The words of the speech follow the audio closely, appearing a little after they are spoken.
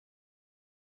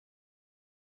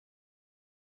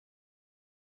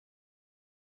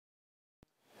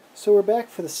So we're back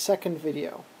for the second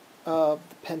video of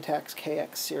the Pentax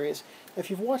KX series. If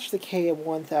you've watched the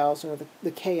K1000 or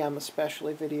the KM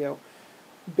especially video,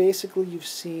 basically you've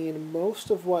seen most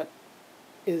of what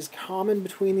is common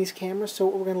between these cameras. So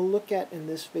what we're going to look at in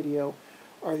this video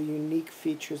are the unique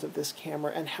features of this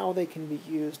camera and how they can be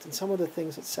used and some of the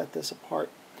things that set this apart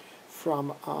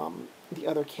from the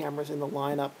other cameras in the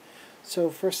lineup. So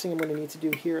first thing I'm going to need to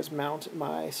do here is mount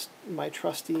my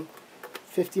trusty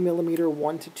 50mm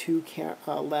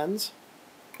 1:2 lens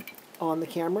on the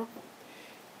camera,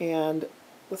 and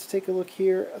let's take a look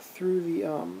here through the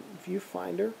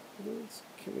viewfinder.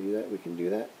 Can we do that? We can do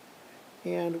that.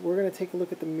 And we're going to take a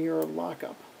look at the mirror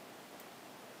lockup.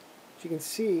 As you can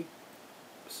see,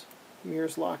 oops,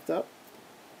 mirror's locked up.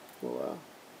 Well,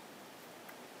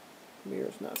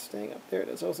 mirror's not staying up. There it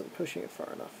is. I wasn't pushing it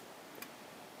far enough.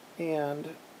 And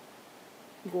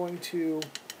I'm going to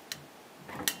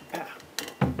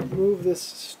move this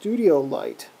studio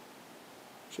light,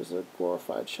 which is a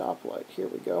glorified shop light. Here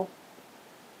we go.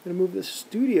 I'm going to move this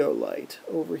studio light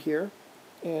over here,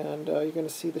 and you're going to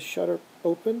see the shutter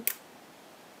open.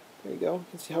 There you go. You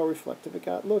can see how reflective it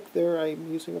got. Look, there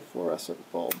I'm using a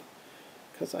fluorescent bulb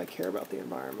because I care about the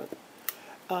environment.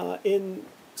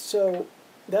 So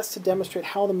that's to demonstrate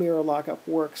how the mirror lockup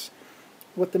works.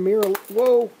 What the mirror...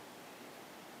 Whoa!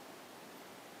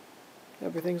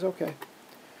 Everything's okay.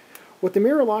 What the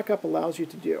mirror lockup allows you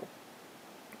to do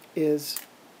is,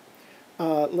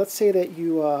 let's say that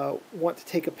you want to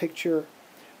take a picture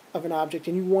of an object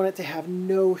and you want it to have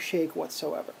no shake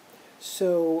whatsoever.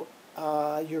 So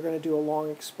you're going to do a long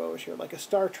exposure, like a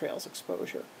star trails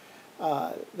exposure.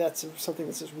 That's something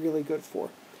this is really good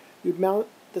for. You'd mount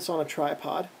this on a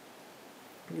tripod.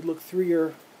 You'd look through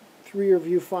your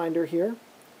viewfinder here,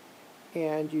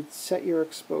 and you'd set your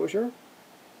exposure.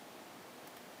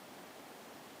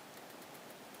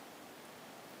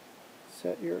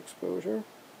 Set your exposure.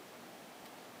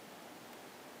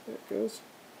 There it goes.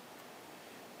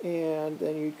 And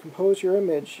then you compose your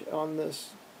image on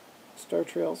this star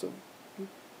trails of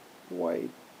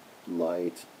white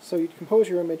light. So you'd compose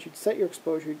your image, you'd set your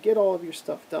exposure, you'd get all of your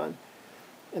stuff done,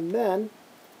 and then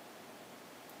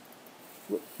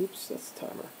flip, oops, that's the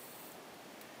timer.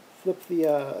 Flip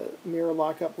the mirror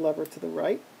lockup lever to the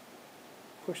right,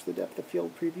 push the depth of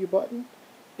field preview button,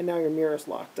 and now your mirror is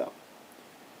locked up.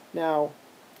 Now,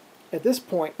 at this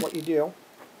point, what you do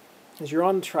is you're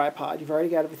on the tripod, you've already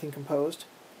got everything composed,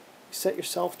 you set your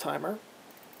self-timer,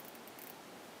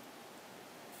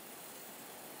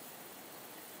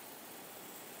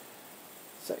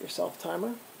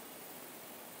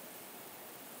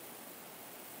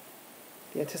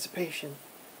 The anticipation,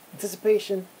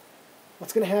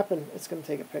 what's going to happen? It's going to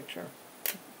take a picture.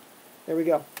 There we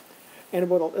go. And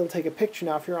it'll take a picture.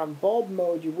 Now, if you're on bulb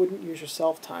mode, you wouldn't use your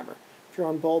self-timer. If you're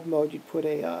on bulb mode, you'd put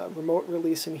a remote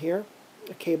release in here,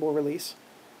 a cable release,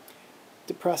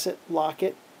 depress it, lock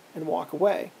it, and walk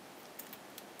away.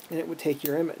 And it would take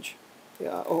your image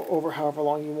over however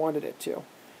long you wanted it to.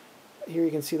 Here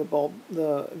you can see the bulb,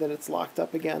 that it's locked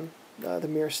up again. The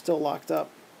mirror's still locked up.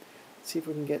 Let's see if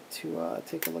we can get to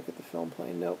take a look at the film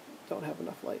plane. Nope, don't have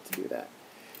enough light to do that.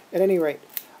 At any rate,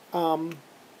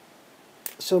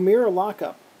 so mirror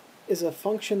lockup is a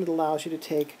function that allows you to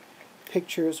take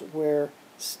pictures where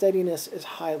steadiness is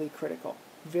highly critical.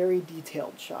 Very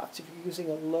detailed shots. If you're using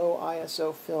a low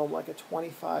ISO film, like a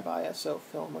 25 ISO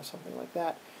film or something like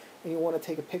that, and you want to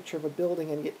take a picture of a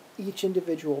building and get each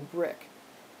individual brick,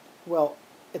 well,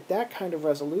 at that kind of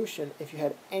resolution, if you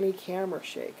had any camera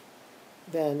shake,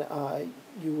 then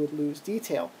you would lose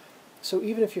detail. So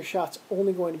even if your shot's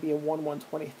only going to be a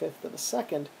 1/125th of a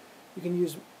second, you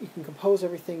can compose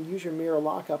everything, use your mirror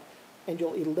lockup, and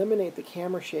you'll eliminate the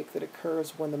camera shake that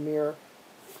occurs when the mirror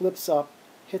flips up,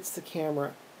 hits the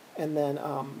camera, and then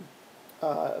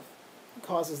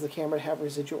causes the camera to have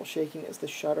residual shaking as the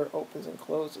shutter opens and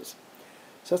closes.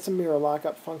 So that's a mirror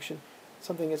lockup function.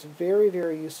 Something that's very,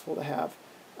 very useful to have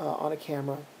on a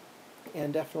camera,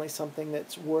 and definitely something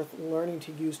that's worth learning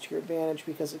to use to your advantage,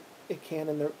 because it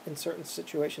can, in certain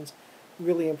situations,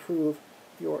 really improve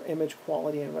your image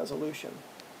quality and resolution.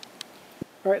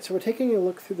 Alright, so we're taking a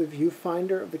look through the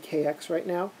viewfinder of the KX right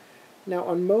now. Now,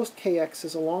 on most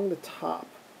KXs, along the top,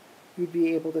 you'd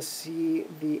be able to see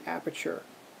the aperture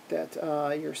that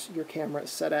your camera is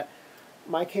set at.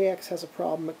 My KX has a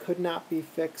problem. It could not be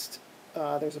fixed.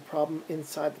 There's a problem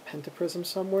inside the pentaprism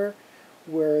somewhere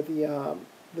where the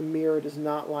mirror does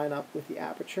not line up with the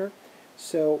aperture.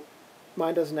 So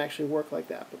mine doesn't actually work like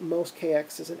that. But most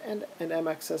KXs and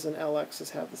MXs and LXs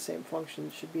have the same function.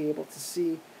 You should be able to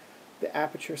see the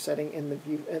aperture setting in the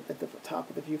view at the top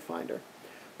of the viewfinder.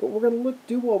 But what we're going to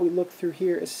do while we look through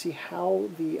here is see how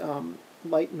the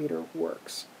light meter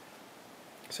works.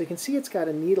 So you can see it's got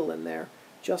a needle in there,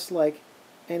 just like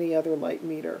any other light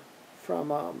meter from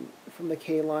the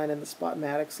K line and the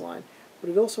Spotmatics line. But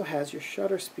it also has your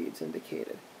shutter speeds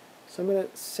indicated. So I'm going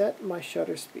to set my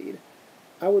shutter speed.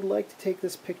 I would like to take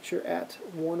this picture at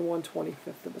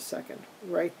 1/125th of a second,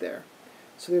 right there.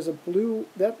 So there's a blue,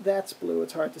 that's blue,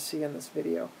 it's hard to see in this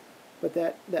video, but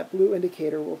that blue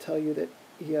indicator will tell you that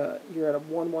you're at a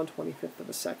 1/125th of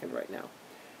a second right now.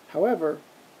 However,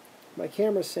 my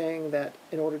camera's saying that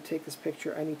in order to take this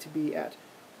picture I need to be at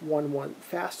 1/1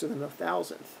 faster than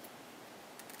 1,000th.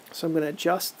 So I'm going to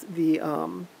adjust the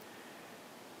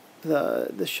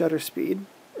shutter speed,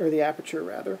 or the aperture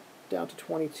rather, down to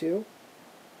 22.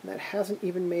 And that hasn't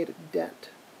even made a dent.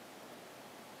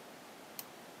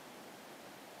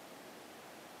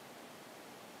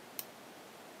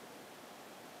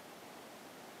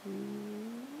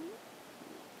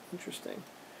 Interesting.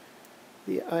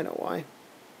 I know why.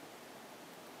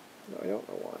 No, I don't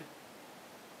know why.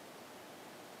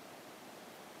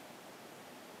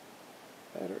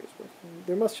 Battery's working.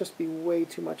 There must just be way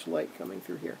too much light coming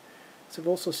through here. So I've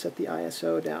also set the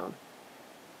ISO down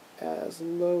as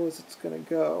low as it's going to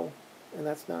go, and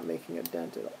that's not making a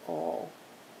dent at all.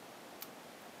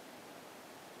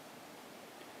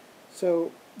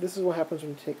 So this is what happens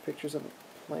when you take pictures of a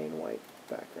plain white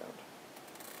background.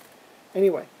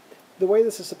 Anyway, the way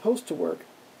this is supposed to work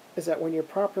is that when you're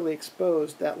properly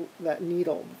exposed, that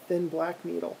needle, the thin black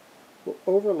needle, will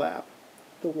overlap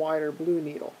the wider blue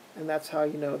needle, and that's how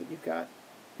you know that you've got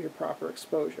your proper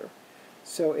exposure.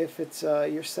 So if it's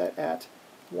you're set at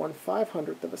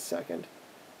 1/500th of a second,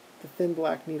 the thin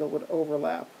black needle would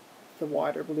overlap the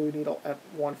wider blue needle at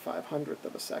 1/500th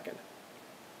of a second.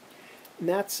 And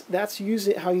that's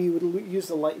usually how you would use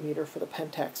the light meter for the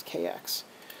Pentax KX.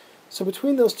 So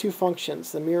between those two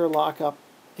functions, the mirror lockup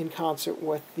in concert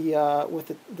with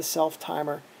the self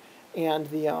timer and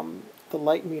the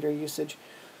light meter usage,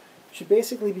 you should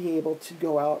basically be able to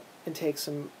go out and take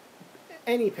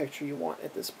any picture you want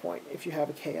at this point if you have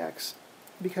a KX,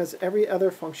 because every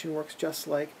other function works just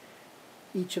like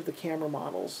each of the camera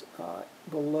models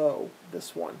below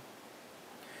this one.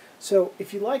 So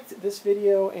if you liked this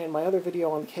video and my other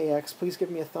video on the KX, please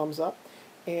give me a thumbs up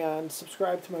and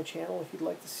subscribe to my channel if you'd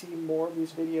like to see more of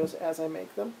these videos as I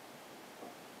make them.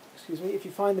 Excuse me. If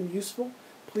you find them useful,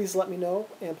 please let me know,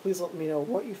 and please let me know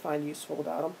what you find useful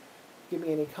about them. Give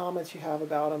me any comments you have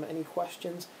about them, any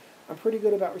questions. I'm pretty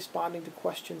good about responding to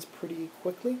questions pretty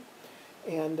quickly,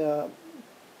 and I'd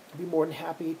be more than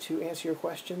happy to answer your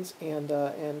questions. And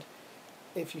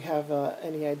if you have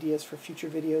any ideas for future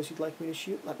videos you'd like me to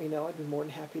shoot, let me know. I'd be more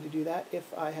than happy to do that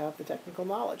if I have the technical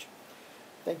knowledge.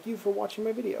 Thank you for watching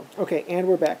my video. Okay, and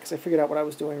we're back because I figured out what I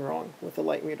was doing wrong with the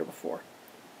light meter before.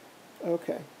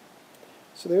 Okay,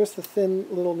 so there's the thin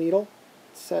little needle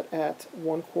set at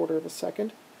 1/4 of a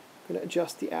second. I'm going to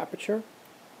adjust the aperture.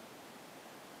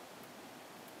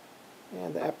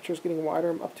 And the aperture is getting wider.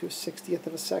 I'm up to a 1/60th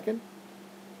of a second.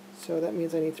 So that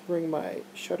means I need to bring my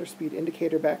shutter speed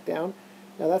indicator back down.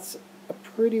 Now that's a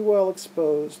pretty well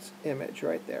exposed image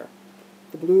right there.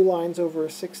 The blue line's over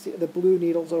the blue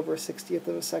needle's over a 1/60th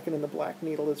of a second, and the black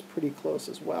needle is pretty close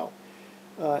as well.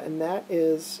 And that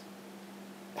is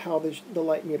how the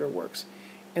light meter works.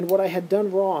 And what I had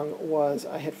done wrong was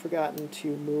I had forgotten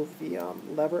to move the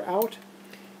lever out.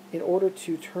 In order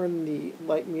to turn the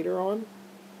light meter on,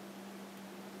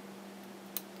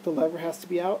 the lever has to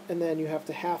be out, and then you have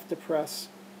to press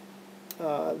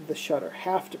the shutter,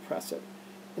 have to press it,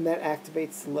 and that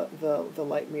activates the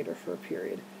light meter for a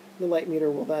period. The light meter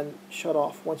will then shut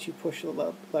off once you push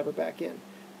the lever back in.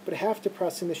 But have to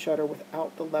pressing the shutter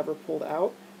without the lever pulled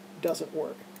out doesn't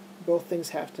work. Both things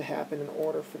have to happen in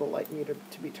order for the light meter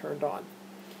to be turned on.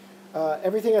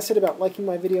 Everything I said about liking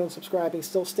my video and subscribing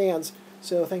still stands,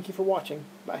 so thank you for watching.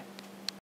 Bye.